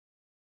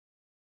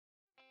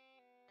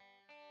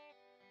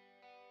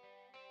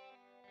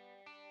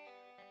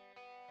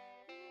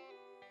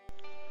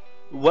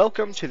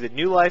Welcome to the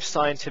New Life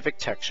Scientific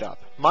Tech Shop.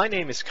 My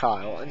name is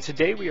Kyle, and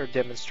today we are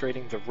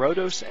demonstrating the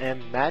Rodos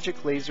M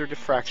Magic Laser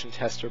Diffraction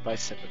Tester by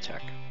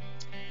Sympatec.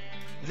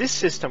 This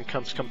system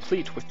comes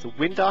complete with the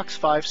Windows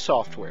 5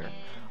 software,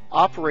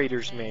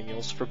 operator's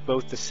manuals for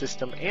both the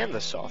system and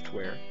the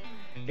software,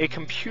 a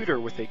computer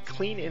with a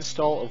clean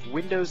install of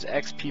Windows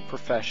XP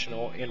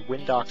Professional and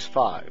Windows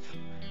 5,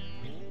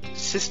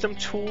 system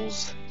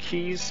tools,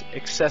 keys,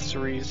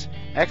 accessories,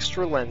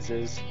 extra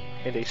lenses,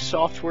 and a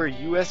software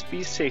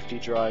USB safety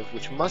drive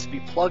which must be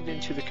plugged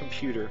into the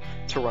computer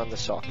to run the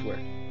software.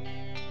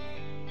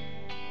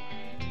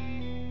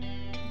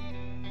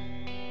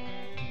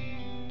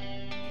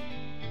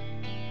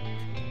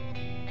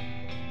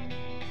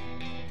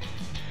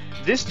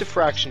 This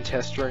diffraction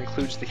tester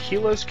includes the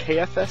Helos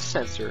KFS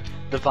sensor,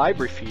 the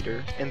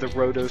Vibri-feeder, and the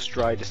Rodos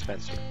dry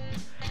dispenser.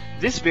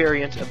 This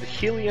variant of the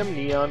helium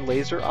neon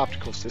laser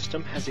optical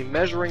system has a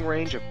measuring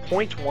range of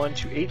 0.1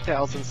 to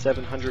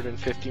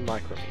 8,750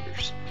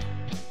 micrometers.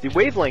 The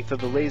wavelength of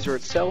the laser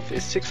itself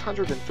is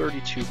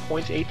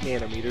 632.8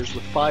 nanometers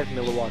with 5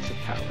 milliwatts of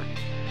power.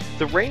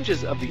 The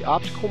ranges of the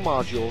optical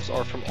modules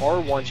are from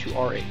R1 to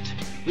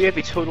R8. We have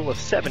a total of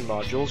 7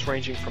 modules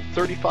ranging from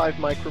 35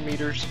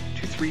 micrometers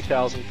to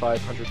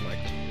 3,500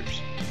 micrometers.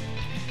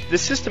 The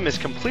system is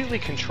completely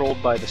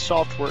controlled by the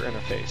software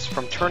interface,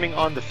 from turning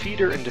on the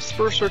feeder and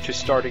disperser to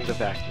starting the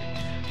vacuum.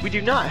 We do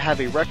not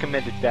have a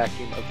recommended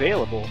vacuum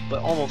available,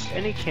 but almost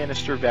any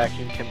canister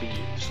vacuum can be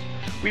used.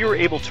 We were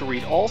able to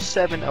read all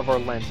 7 of our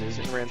lenses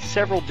and ran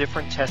several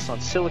different tests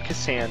on silica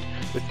sand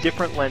with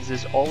different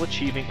lenses, all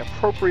achieving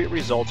appropriate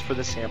results for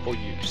the sample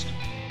used.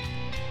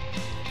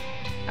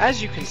 As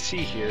you can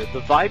see here,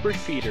 the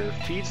Vibri-feeder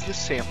feeds the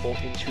sample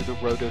into the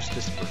Rodos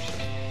disperser.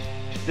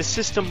 The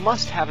system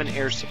must have an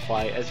air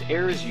supply, as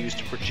air is used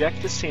to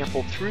project the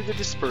sample through the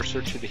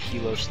disperser to the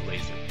Helos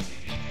laser.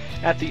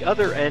 At the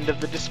other end of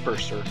the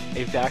disperser,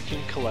 a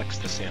vacuum collects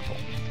the sample.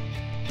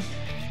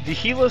 The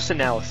Helos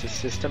analysis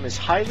system is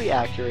highly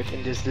accurate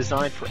and is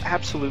designed for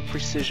absolute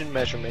precision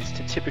measurements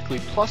to typically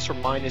plus or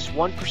minus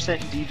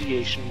 1%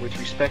 deviation with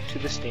respect to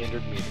the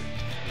standard meter.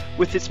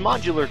 With its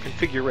modular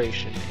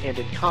configuration and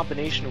in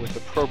combination with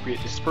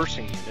appropriate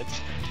dispersing units,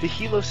 the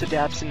Helos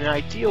adapts in an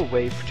ideal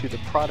way to the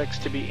products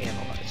to be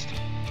analyzed.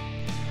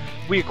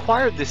 We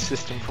acquired this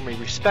system from a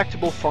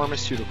respectable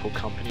pharmaceutical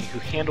company who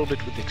handled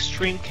it with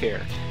extreme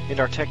care, and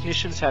our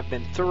technicians have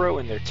been thorough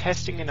in their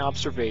testing and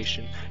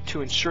observation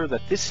to ensure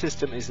that this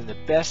system is in the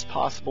best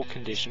possible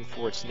condition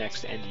for its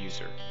next end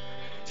user.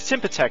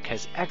 Sympatec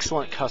has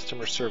excellent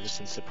customer service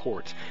and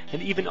support,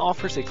 and even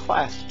offers a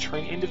class to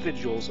train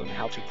individuals on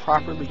how to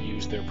properly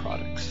use their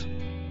products.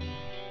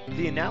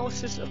 The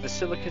analysis of the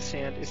silica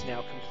sand is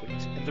now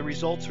complete, and the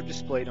results are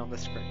displayed on the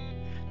screen.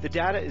 The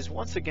data is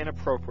once again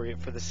appropriate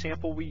for the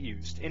sample we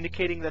used,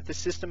 indicating that the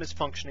system is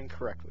functioning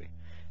correctly.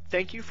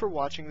 Thank you for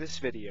watching this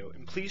video,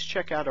 and please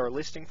check out our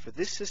listing for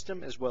this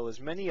system as well as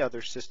many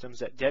other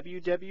systems at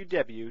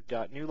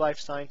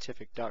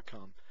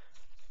www.newlifescientific.com.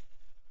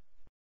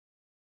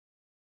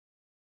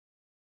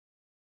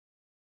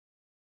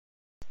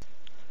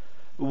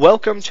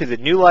 Welcome to the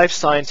New Life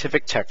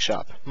Scientific Tech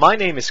Shop. My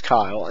name is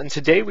Kyle, and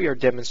today we are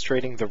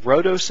demonstrating the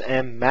Rodos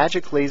M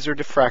Magic Laser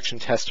Diffraction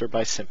Tester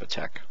by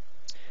Sympatec.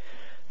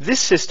 This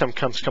system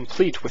comes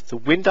complete with the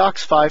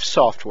Windows 5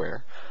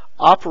 software,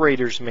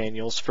 operator's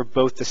manuals for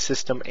both the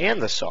system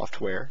and the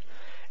software,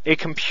 a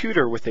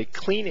computer with a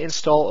clean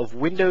install of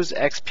Windows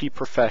XP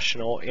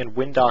Professional and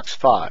Windows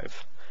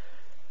 5,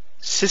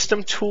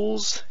 system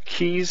tools,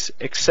 keys,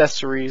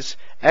 accessories,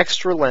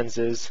 extra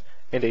lenses,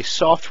 and a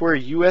software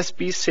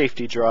USB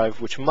safety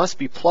drive which must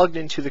be plugged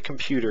into the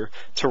computer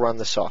to run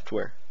the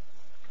software.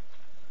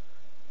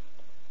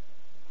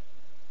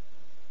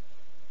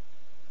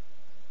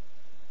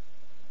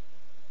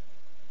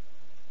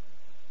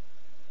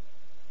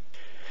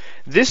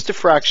 This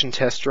diffraction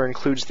tester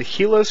includes the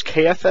Helos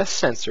KFS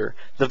sensor,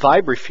 the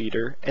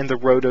Vibri-feeder, and the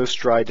Rodos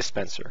dry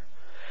dispenser.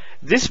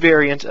 This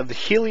variant of the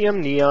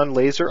helium neon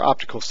laser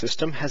optical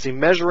system has a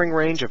measuring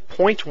range of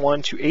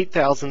 0.1 to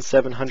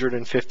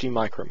 8,750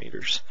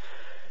 micrometers.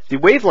 The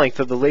wavelength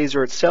of the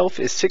laser itself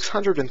is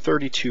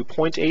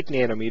 632.8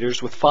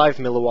 nanometers with 5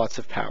 milliwatts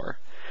of power.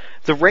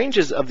 The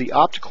ranges of the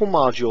optical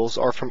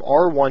modules are from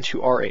R1 to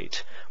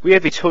R8. We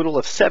have a total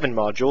of 7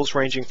 modules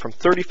ranging from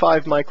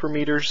 35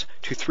 micrometers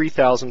to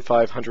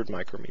 3,500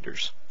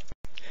 micrometers.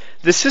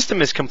 The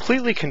system is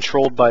completely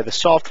controlled by the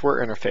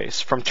software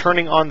interface, from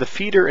turning on the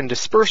feeder and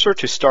disperser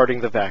to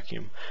starting the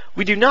vacuum.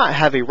 We do not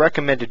have a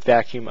recommended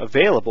vacuum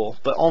available,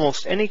 but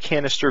almost any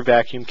canister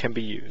vacuum can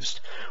be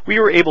used. We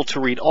were able to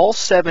read all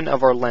 7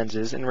 of our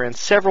lenses and ran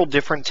several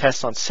different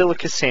tests on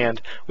silica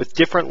sand with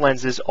different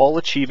lenses, all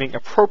achieving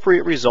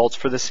appropriate results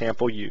for the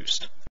sample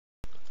used.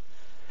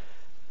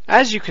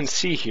 As you can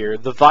see here,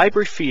 the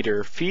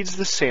Vibri-feeder feeds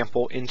the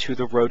sample into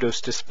the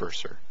Rodos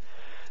disperser.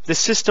 The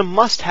system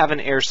must have an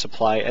air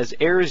supply, as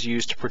air is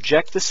used to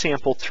project the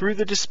sample through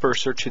the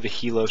disperser to the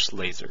Helos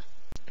laser.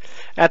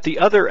 At the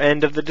other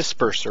end of the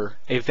disperser,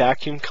 a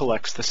vacuum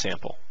collects the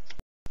sample.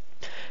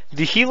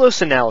 The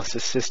Helos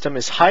analysis system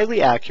is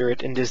highly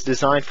accurate and is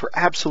designed for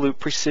absolute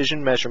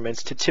precision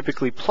measurements to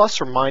typically plus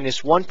or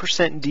minus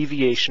 1%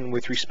 deviation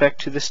with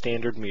respect to the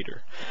standard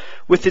meter.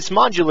 With its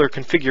modular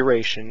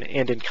configuration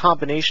and in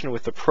combination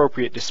with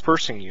appropriate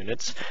dispersing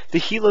units, the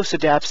Helos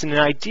adapts in an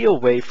ideal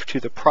way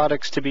to the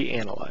products to be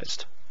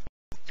analyzed.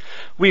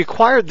 We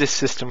acquired this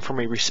system from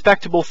a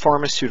respectable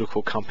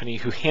pharmaceutical company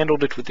who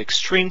handled it with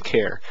extreme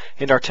care,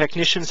 and our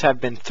technicians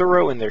have been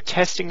thorough in their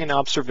testing and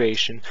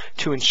observation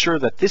to ensure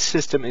that this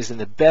system is in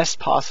the best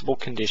possible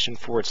condition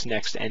for its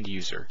next end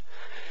user.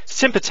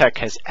 Sympatec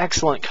has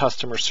excellent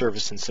customer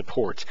service and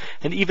support,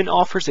 and even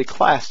offers a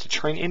class to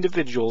train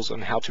individuals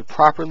on how to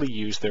properly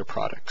use their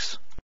products.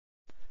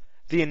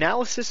 The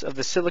analysis of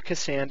the silica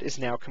sand is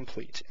now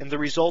complete, and the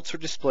results are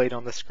displayed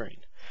on the screen.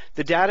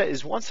 The data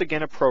is once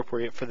again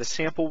appropriate for the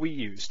sample we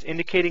used,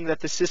 indicating that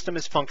the system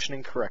is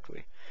functioning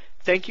correctly.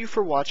 Thank you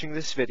for watching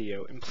this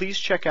video, and please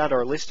check out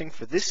our listing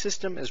for this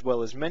system as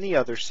well as many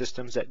other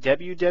systems at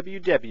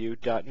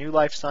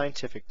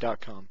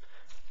www.newlifescientific.com.